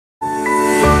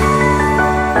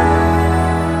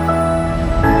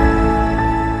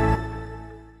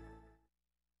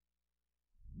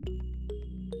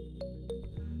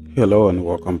Hello and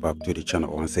welcome back to the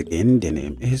channel once again. The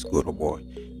name is Guru Boy.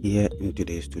 Here in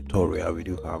today's tutorial we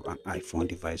do have an iPhone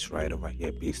device right over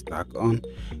here being stuck on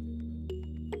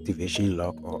activation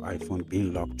lock or iPhone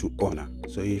being locked to owner.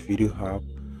 So if you do have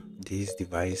this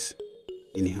device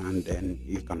in hand, then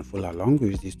you can follow along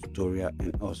with this tutorial.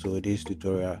 And also this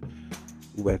tutorial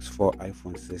works for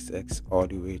iPhone 6X all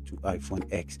the way to iPhone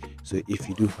X. So if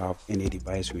you do have any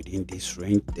device within this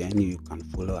range, then you can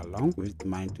follow along with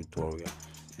my tutorial.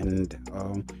 And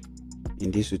in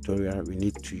this tutorial we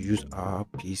need to use our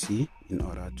PC in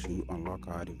order to unlock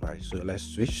our device. So let's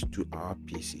switch to our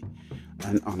PC,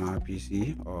 and on our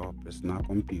PC or personal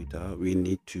computer we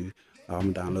need to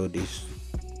download this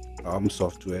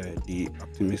software, the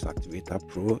Artemis Activator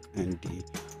Pro and the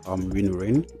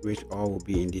WinRain, which all will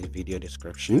be in this video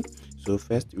description. So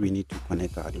first we need to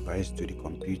connect our device to the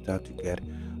computer to get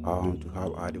to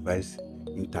have our device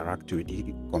interact with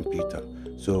the computer.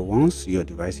 So once your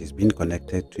device is being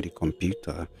connected to the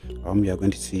computer, you are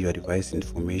going to see your device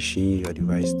information, your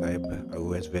device type,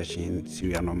 OS version,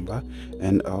 serial number,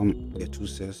 and the two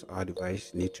says our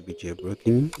device need to be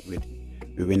jailbroken with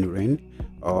WinRain,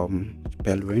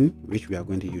 Pelrain, which we are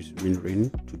going to use WinRain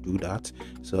to do that.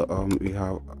 So we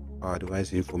have our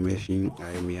device information,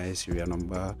 IMEI serial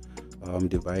number,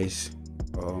 device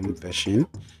version.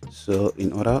 So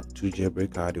in order to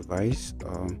jailbreak our device,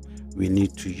 we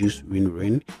need to use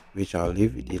WinRain, which I'll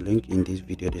leave the link in this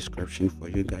video description for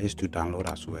you guys to download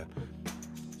as well.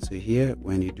 So here,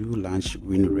 when you do launch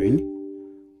WinRain,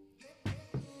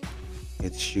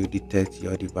 it should detect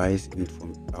your device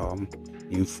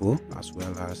info as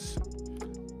well as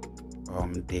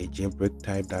the jailbreak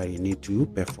type that you need to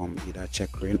perform, either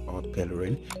checkrain or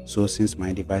pelrain. So since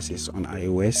my device is on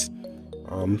iOS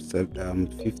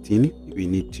 15, we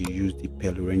need to use the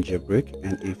pelrain jailbreak,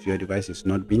 and if your device is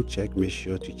not being checked, make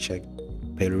sure to check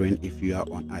pelrain if you are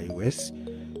on iOS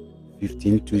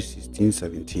 15 to 16,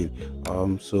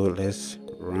 17. So let's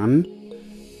run,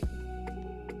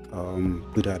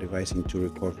 put our device into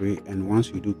recovery, and once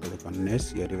you do click on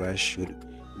next, your device should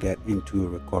get into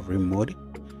recovery mode.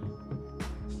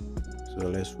 So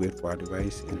let's wait for our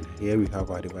device, and here we have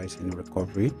our device in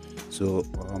recovery. So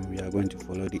we are going to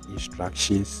follow the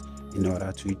instructions in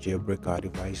order to jailbreak our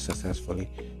device successfully.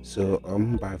 So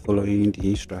by following the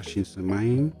instructions in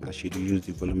mine, I should use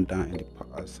the volume down in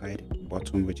the side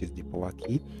button, which is the power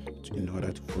key, in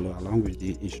order to follow along with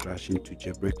the instruction to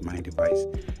jailbreak my device.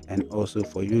 And also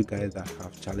for you guys that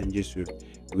have challenges with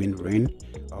WinRain,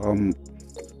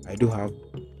 I do have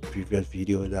previous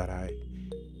video that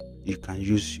you can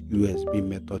use USB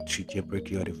method to jailbreak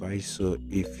your device. So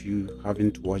if you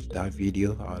haven't watched that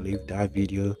video, I'll leave that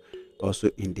video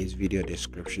also in this video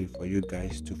description for you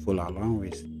guys to follow along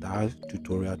with that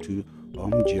tutorial to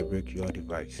jailbreak your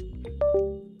device.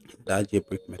 That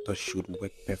jailbreak method should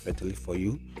work perfectly for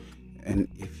you. And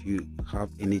if you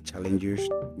have any challenges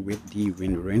with the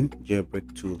WinRain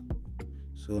jailbreak tool,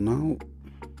 so now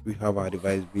we have our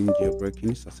device being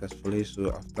jailbroken successfully.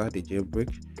 So after the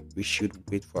jailbreak, we should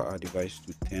wait for our device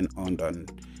to turn on, and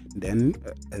then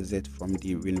exit from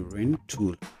the WinRain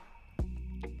tool.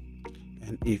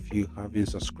 And if you haven't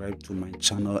subscribed to my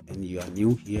channel and you are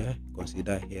new here,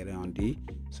 consider hitting on the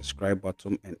subscribe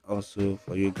button. And also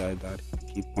for you guys that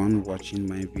keep on watching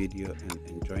my video and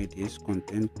enjoy this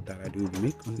content that I do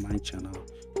make on my channel,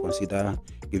 consider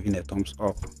giving a thumbs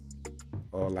up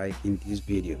or liking this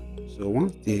video. So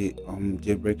once the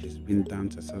jailbreak has been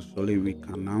done successfully, we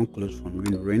can now close from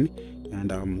WinRain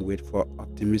and wait for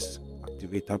Artemis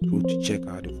Activator Pro to check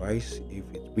our device if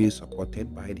it's being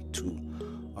supported by the tool.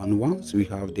 And once we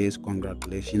have this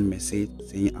congratulations message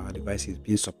saying our device is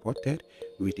being supported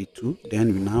with the tool,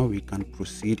 then now we can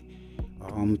proceed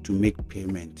to make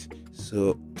payment.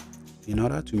 So in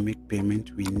order to make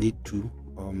payment, we need to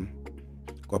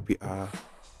copy our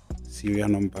serial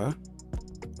number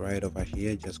right over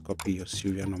here. Just copy your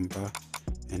serial number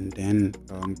and then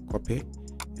copy,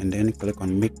 and then click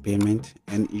on make payment,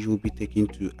 and you will be taken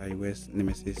to iOS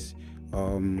Nemesis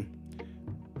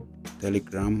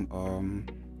Telegram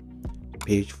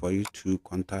page for you to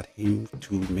contact him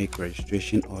to make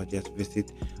registration, or just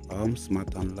visit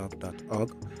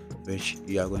smartunlock.org, which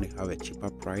you are going to have a cheaper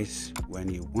price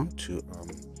when you want to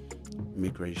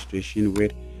make registration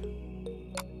with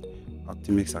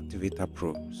Artemis Activator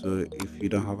Pro. So if you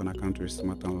don't have an account with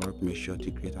Smart Unlock, make sure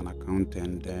to create an account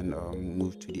and then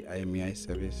move to the IMEI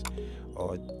service,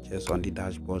 or just on the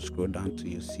dashboard scroll down till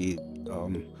you see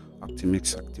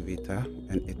Artemis Activator,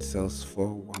 and it sells for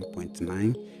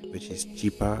 1.9, which is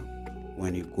cheaper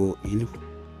when you go in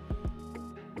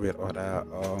with other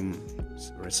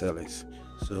resellers.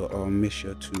 So make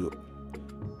sure to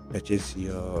purchase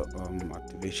your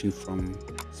activation from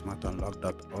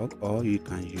smartunlock.org, or you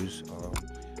can use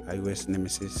iOS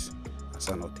Nemesis as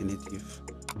an alternative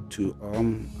to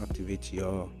activate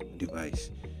your device.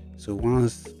 So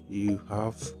once you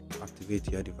have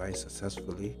activated your device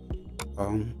successfully,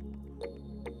 um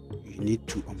you need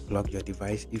to unplug your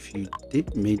device. If you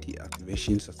did make the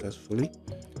activation successfully,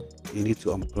 you need to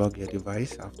unplug your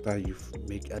device after you've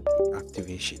made the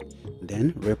activation.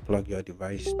 Then replug your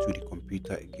device to the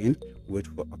computer again. Wait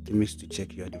for Optimus to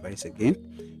check your device again.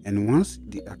 And once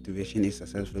the activation is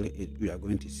successfully, we are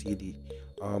going to see the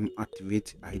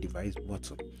activate iDevice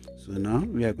button. So now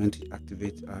we are going to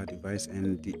activate our device,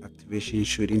 and the activation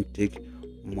shouldn't take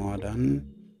more than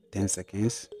 10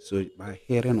 seconds. So by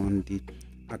hitting on the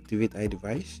activate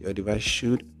iDevice, your device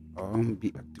should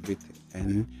be activated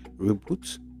and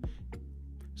reboot.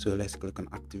 So let's click on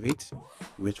activate,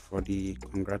 wait for the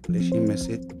congratulations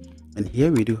message, and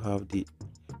here we do have the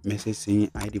message saying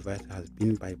iDevice has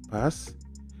been bypassed,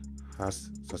 has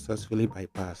successfully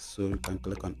bypassed. So you can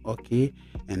click on OK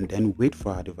and then wait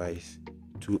for our device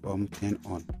to turn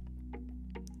on.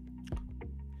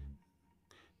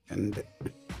 And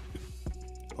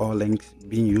all links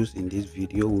being used in this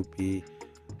video will be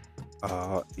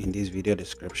in this video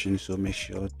description, so make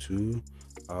sure to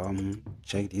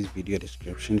check this video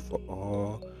description for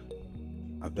all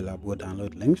available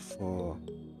download links for.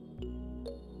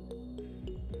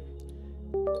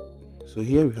 So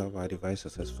here we have our device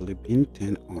successfully being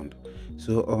turned on.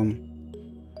 So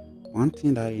one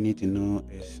thing that you need to know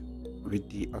is with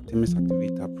the Artemis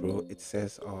Activator Pro, it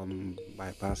says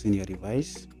bypassing your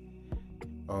device.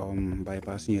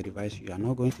 Bypassing your device, you are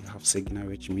not going to have signal,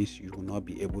 which means you will not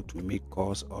be able to make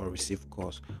calls or receive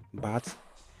calls, but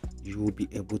you will be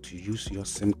able to use your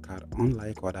SIM card,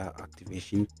 unlike other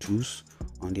activation tools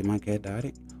on the market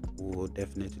that will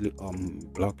definitely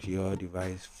block your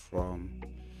device from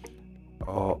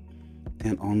or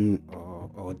turn on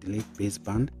or delete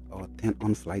baseband or turn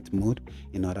on flight mode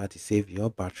in order to save your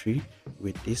battery.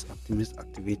 With this Artemis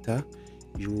Activator,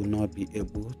 you will not be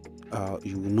able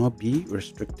you will not be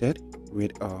restricted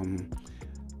with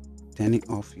turning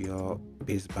off your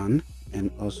baseband.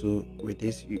 And also with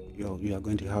this, you are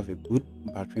going to have a good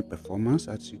battery performance.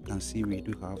 As you can see, we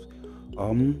do have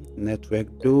network,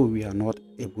 though we are not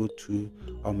able to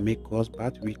make calls,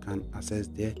 but we can access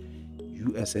the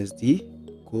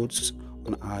USSD codes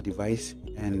on our device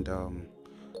and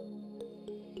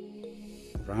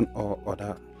run all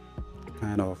other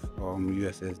kind of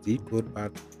USSD code,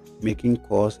 but making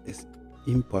calls is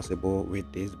impossible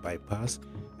with this bypass.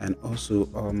 And also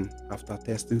after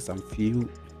testing some few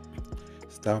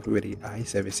stuff with the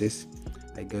iServices,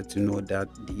 I got to know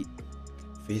that the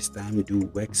Facetime do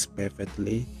works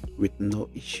perfectly with no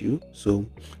issue. So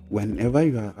whenever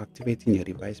you are activating your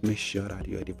device, make sure that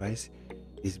your device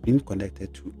is being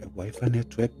connected to a Wi-Fi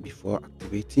network before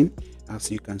activating.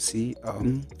 As you can see,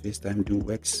 Facetime do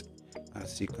works.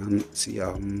 As you can see,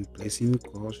 placing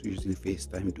calls using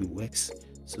Facetime do works.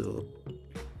 So,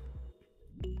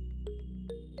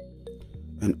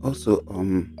 and also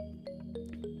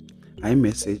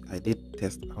iMessage, I did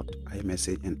test out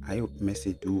iMessage, and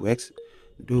iMessage do works.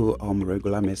 Though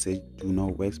regular message do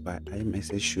not works, but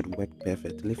iMessage should work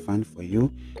perfectly fine for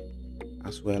you,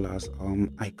 as well as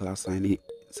iCloud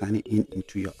signing in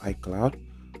into your iCloud.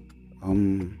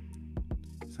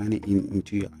 Signing in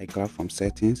into your iCloud from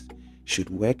settings should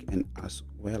work, and as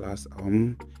well as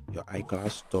your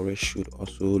iCloud storage should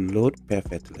also load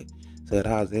perfectly. So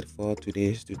that's it for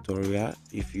today's tutorial.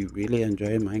 If you really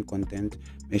enjoy my content,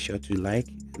 make sure to like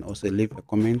and also leave a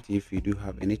comment if you do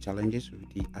have any challenges with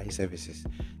the iServices.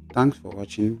 Thanks for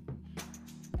watching.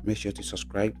 Make sure to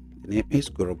subscribe. The name is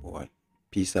Guru Boy.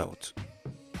 Peace out.